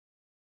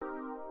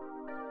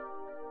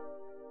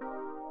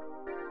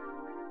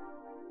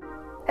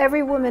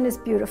Every woman is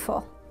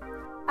beautiful.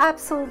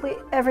 Absolutely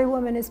every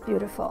woman is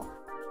beautiful.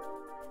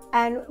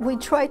 And we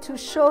try to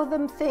show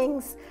them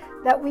things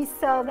that we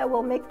sell that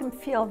will make them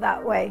feel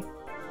that way.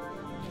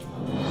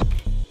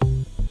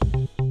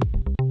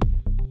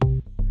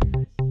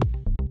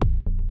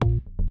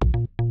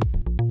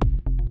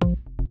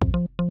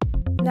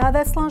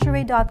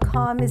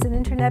 NowThat'sLingerie.com is an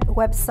internet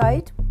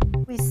website.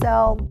 We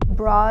sell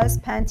bras,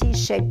 panties,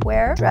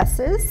 shapewear,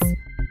 dresses.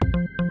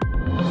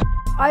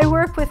 I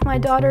work with my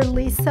daughter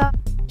Lisa.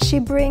 She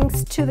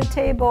brings to the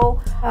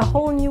table a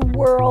whole new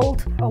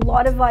world, a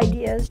lot of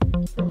ideas.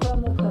 The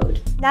promo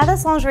code. Now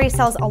That's Lingerie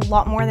sells a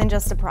lot more than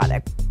just a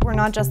product. We're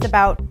not just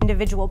about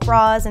individual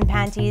bras and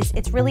panties,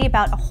 it's really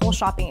about a whole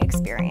shopping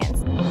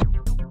experience.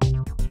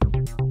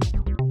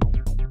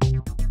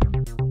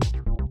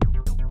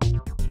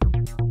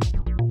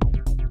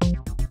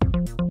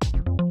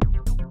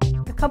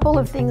 A couple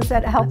of things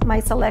that help my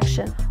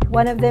selection.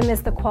 One of them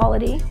is the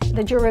quality,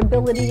 the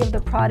durability of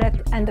the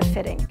product, and the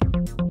fitting.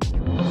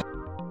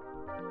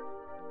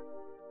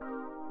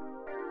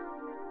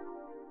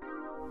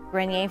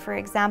 Grenier, for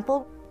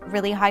example,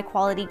 really high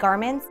quality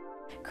garments.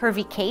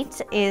 Curvy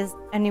Kate is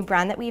a new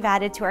brand that we've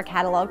added to our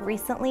catalog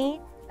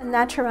recently.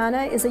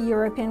 Naturana is a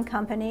European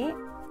company.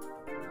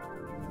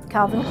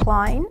 Calvin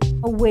Klein,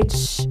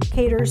 which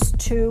caters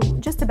to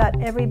just about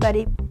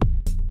everybody.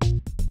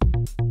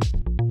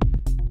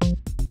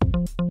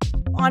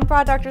 On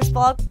Bra Doctor's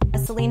blog,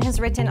 Celine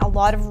has written a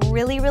lot of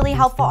really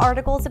helpful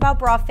articles about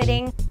bra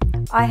fitting.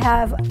 I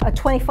have a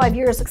 25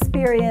 years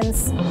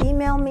experience.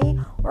 Email me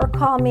or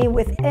call me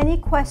with any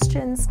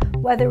questions,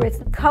 whether it's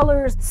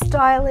colors,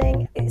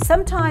 styling.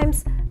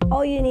 Sometimes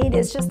all you need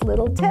is just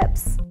little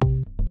tips.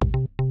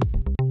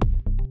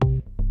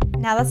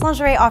 Now That's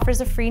Lingerie offers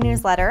a free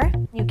newsletter.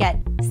 You get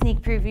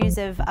sneak previews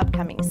of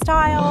upcoming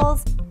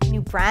styles,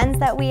 new brands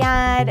that we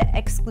add,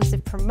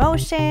 exclusive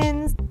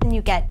promotions, and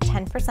you get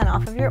 10%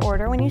 off of your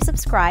order when you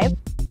subscribe.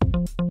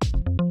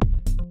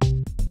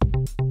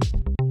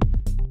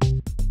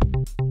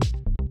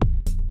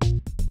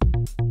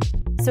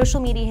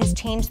 Social media has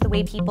changed the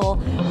way people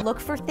look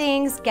for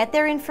things, get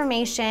their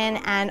information,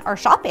 and are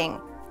shopping.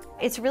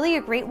 It's really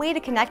a great way to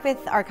connect with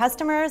our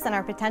customers and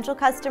our potential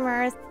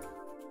customers.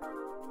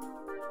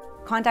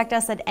 Contact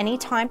us at any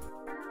time.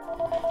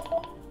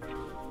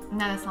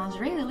 Now That's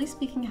Lingerie, Lily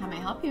speaking. How may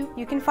I help you?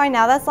 You can find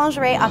Now That's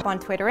Lingerie up on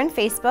Twitter and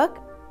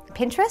Facebook,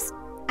 Pinterest,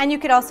 and you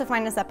could also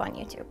find us up on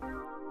YouTube.